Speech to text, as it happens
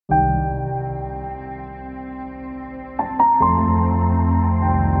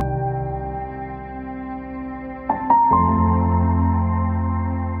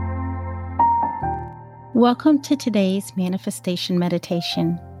Welcome to today's Manifestation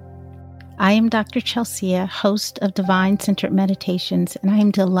Meditation. I am Dr. Chelsea, host of Divine Centered Meditations, and I am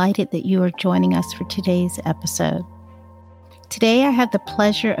delighted that you are joining us for today's episode. Today, I have the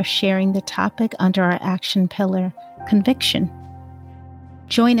pleasure of sharing the topic under our action pillar, conviction.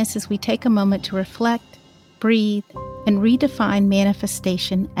 Join us as we take a moment to reflect, breathe, and redefine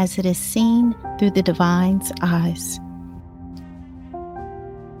manifestation as it is seen through the divine's eyes.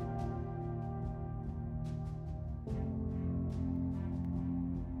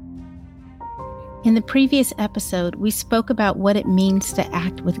 In the previous episode, we spoke about what it means to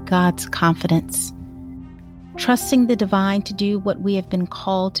act with God's confidence, trusting the divine to do what we have been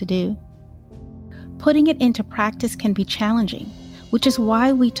called to do. Putting it into practice can be challenging, which is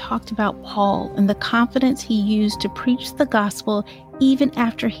why we talked about Paul and the confidence he used to preach the gospel even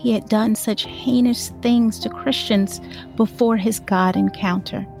after he had done such heinous things to Christians before his God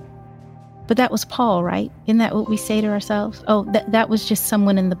encounter. But that was Paul, right? Isn't that what we say to ourselves? Oh, that was just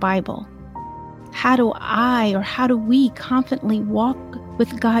someone in the Bible. How do we confidently walk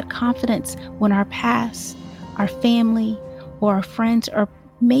with God confidence when our past, our family, or our friends, or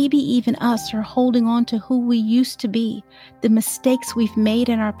maybe even us are holding on to who we used to be, the mistakes we've made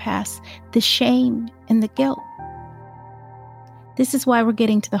in our past, the shame and the guilt? This is why we're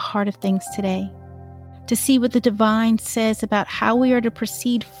getting to the heart of things today, to see what the divine says about how we are to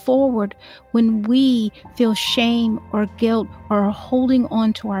proceed forward when we feel shame or guilt or are holding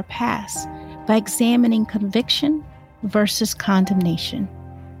on to our past, by examining conviction versus condemnation.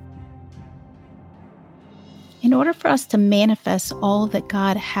 In order for us to manifest all that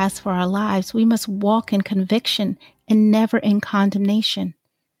God has for our lives, we must walk in conviction and never in condemnation.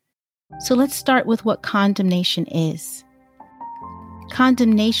 So let's start with what condemnation is.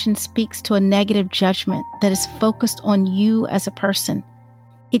 Condemnation speaks to a negative judgment that is focused on you as a person.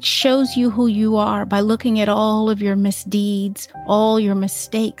 It shows you who you are by looking at all of your misdeeds, all your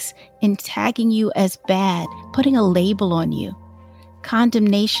mistakes, and tagging you as bad, putting a label on you.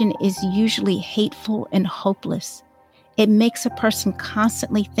 Condemnation is usually hateful and hopeless. It makes a person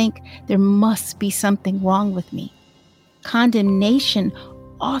constantly think there must be something wrong with me. Condemnation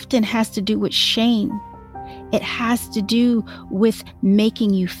often has to do with shame. It has to do with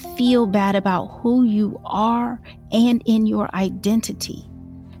making you feel bad about who you are and in your identity.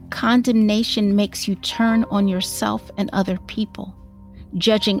 Condemnation makes you turn on yourself and other people,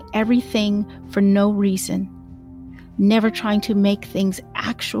 judging everything for no reason, never trying to make things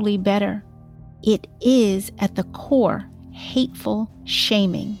actually better. It is, at the core, hateful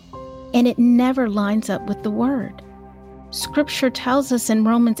shaming, and it never lines up with the word. Scripture tells us in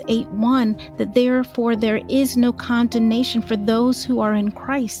Romans 8:1 that therefore there is no condemnation for those who are in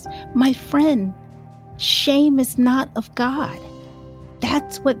Christ. My friend, shame is not of God.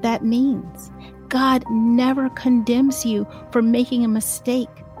 That's what that means. God never condemns you for making a mistake,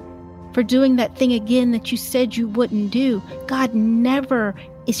 for doing that thing again that you said you wouldn't do. God never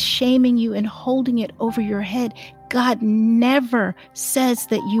is shaming you and holding it over your head. God never says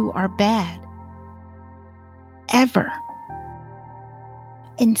that you are bad. Ever.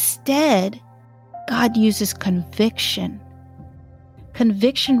 Instead, God uses conviction.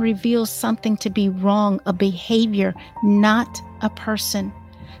 Conviction reveals something to be wrong, a behavior, not a person.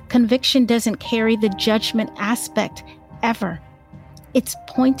 Conviction doesn't carry the judgment aspect ever. It's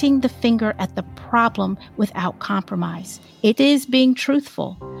pointing the finger at the problem without compromise. It is being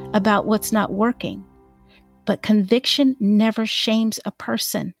truthful about what's not working. But conviction never shames a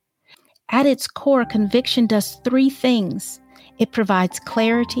person. At its core, conviction does three things. It provides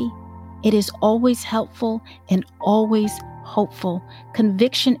clarity. It is always helpful and always hopeful.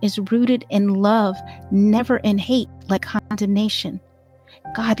 Conviction is rooted in love, never in hate like condemnation.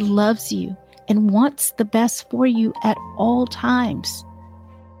 God loves you and wants the best for you at all times.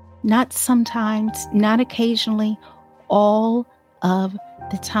 Not sometimes, not occasionally, all of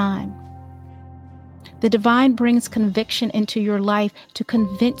the time. The divine brings conviction into your life to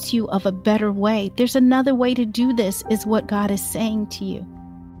convince you of a better way. There's another way to do this, is what God is saying to you.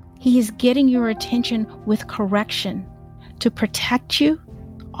 He is getting your attention with correction, to protect you,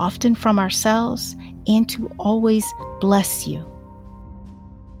 often from ourselves, and to always bless you.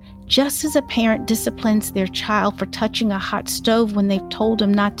 Just as a parent disciplines their child for touching a hot stove when they've told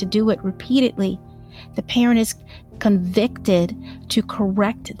him not to do it repeatedly, the parent is convicted to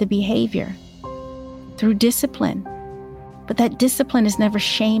correct the behavior through discipline. But that discipline is never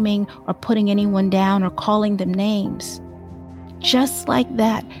shaming or putting anyone down or calling them names. Just like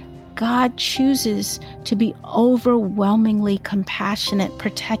that, God chooses to be overwhelmingly compassionate,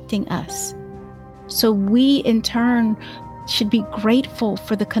 protecting us. So we, in turn, should be grateful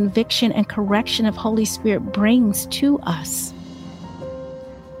for the conviction and correction of Holy Spirit brings to us.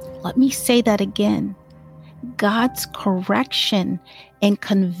 Let me say that again. God's correction and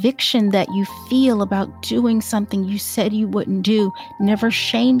conviction that you feel about doing something you said you wouldn't do never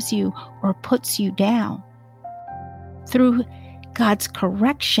shames you or puts you down. Through God's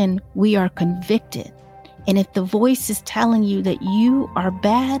correction, we are convicted. And if the voice is telling you that you are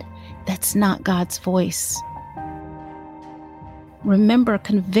bad, that's not God's voice. Remember,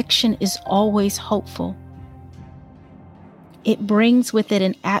 conviction is always hopeful. It brings with it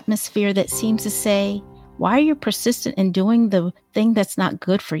an atmosphere that seems to say, why are you persistent in doing the thing that's not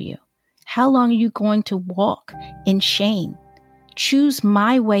good for you? How long are you going to walk in shame? Choose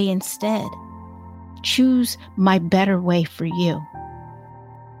my way instead. Choose my better way for you.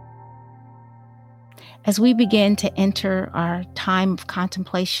 As we begin to enter our time of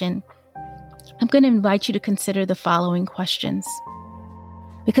contemplation, I'm going to invite you to consider the following questions.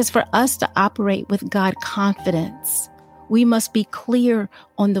 Because for us to operate with God confidence, we must be clear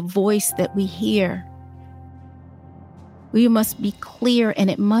on the voice that we hear. We must be clear, and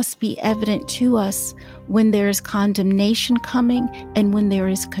it must be evident to us when there is condemnation coming and when there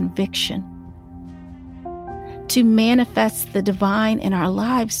is conviction. To manifest the divine in our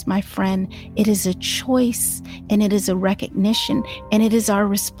lives, my friend, it is a choice and it is a recognition, and it is our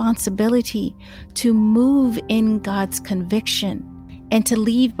responsibility to move in God's conviction and to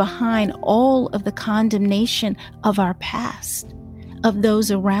leave behind all of the condemnation of our past, of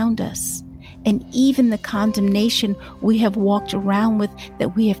those around us, and even the condemnation we have walked around with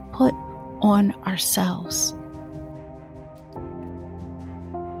that we have put on ourselves.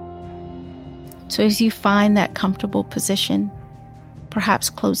 So as you find that comfortable position, perhaps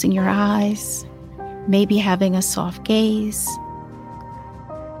closing your eyes, maybe having a soft gaze,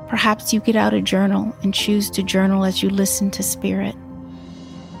 perhaps you get out a journal and choose to journal as you listen to Spirit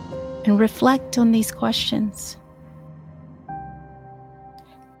and reflect on these questions.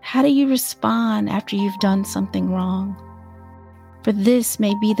 How do you respond after you've done something wrong? For this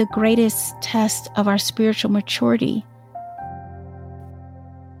may be the greatest test of our spiritual maturity.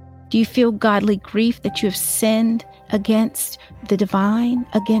 Do you feel godly grief that you have sinned against the divine,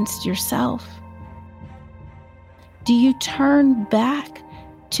 against yourself? Do you turn back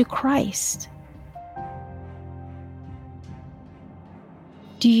to Christ?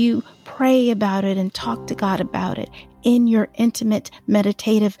 Do you pray about it and talk to God about it in your intimate,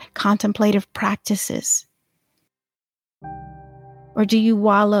 meditative, contemplative practices? Or do you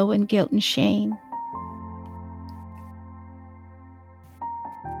wallow in guilt and shame?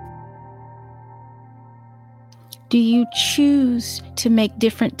 Do you choose to make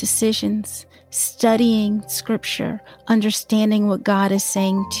different decisions, studying Scripture, understanding what God is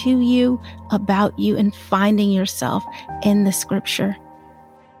saying to you, about you, and finding yourself in the Scripture?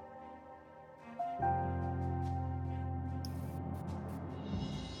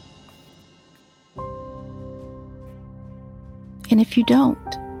 And if you don't,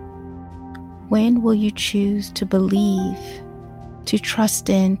 when will you choose to believe, to trust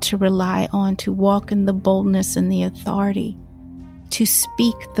in, to rely on, to walk in the boldness and the authority, to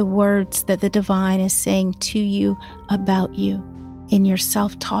speak the words that the divine is saying to you, about you, in your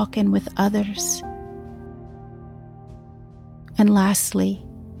self-talk and with others? And lastly,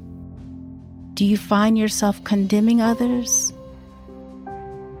 do you find yourself condemning others?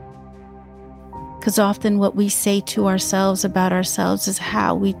 Because often what we say to ourselves about ourselves is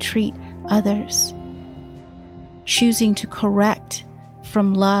how we treat others. Choosing to correct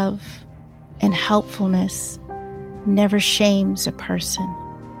from love and helpfulness never shames a person.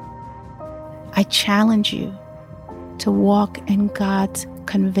 I challenge you to walk in God's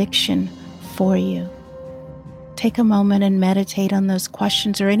conviction for you. Take a moment and meditate on those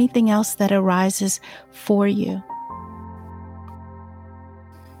questions or anything else that arises for you.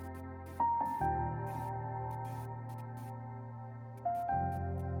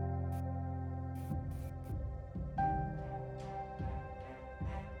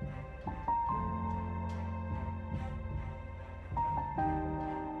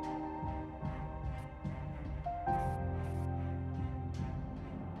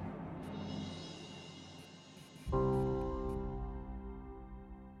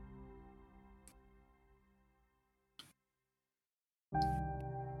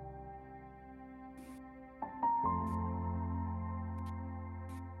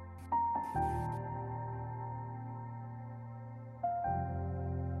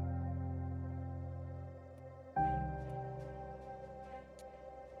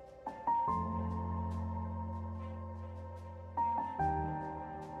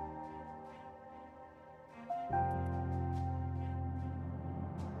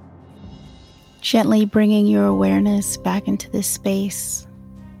 Gently bringing your awareness back into this space.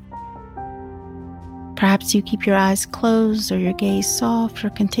 Perhaps you keep your eyes closed or your gaze soft, or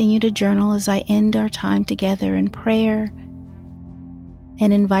continue to journal as I end our time together in prayer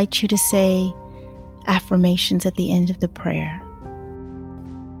and invite you to say affirmations at the end of the prayer.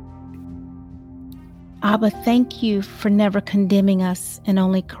 Abba, thank you for never condemning us and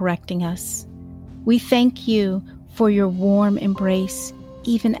only correcting us. We thank you for your warm embrace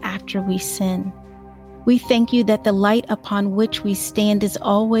even after we sin. We thank you that the light upon which we stand is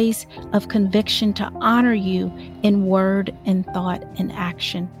always of conviction to honor you in word and thought and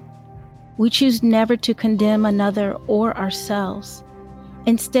action. We choose never to condemn another or ourselves.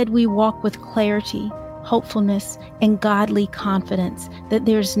 Instead, we walk with clarity, hopefulness, and godly confidence that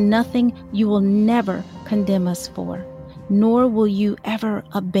there's nothing you will never condemn us for, nor will you ever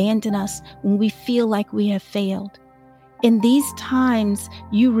abandon us when we feel like we have failed. In these times,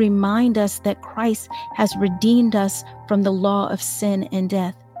 you remind us that Christ has redeemed us from the law of sin and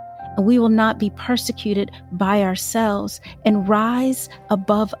death, and we will not be persecuted by ourselves and rise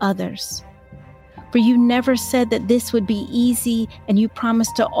above others. For you never said that this would be easy, and you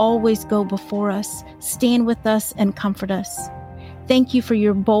promised to always go before us, stand with us, and comfort us. Thank you for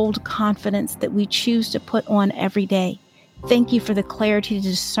your bold confidence that we choose to put on every day. Thank you for the clarity to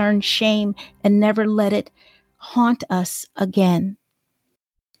discern shame and never let it haunt us again.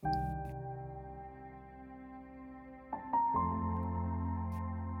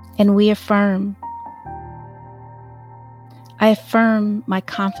 And we affirm, I affirm my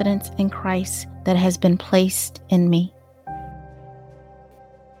confidence in Christ that has been placed in me.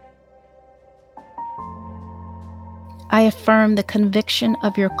 I affirm the conviction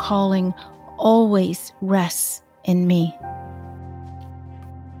of your calling always rests in me.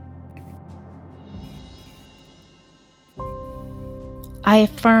 I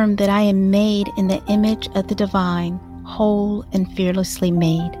affirm that I am made in the image of the divine, whole and fearlessly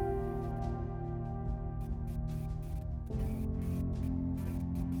made.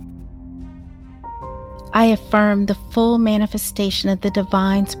 I affirm the full manifestation of the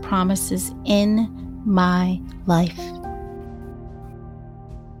divine's promises in my life.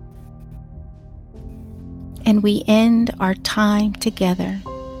 And we end our time together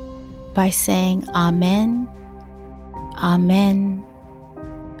by saying Amen, Amen,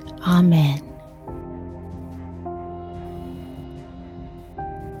 Amen.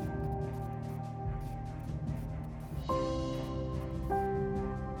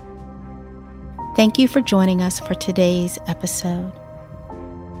 Thank you for joining us for today's episode.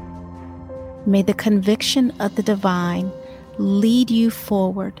 May the conviction of the divine lead you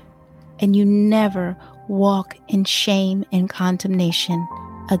forward, and you never walk in shame and condemnation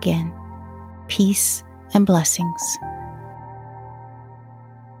again. Peace and blessings.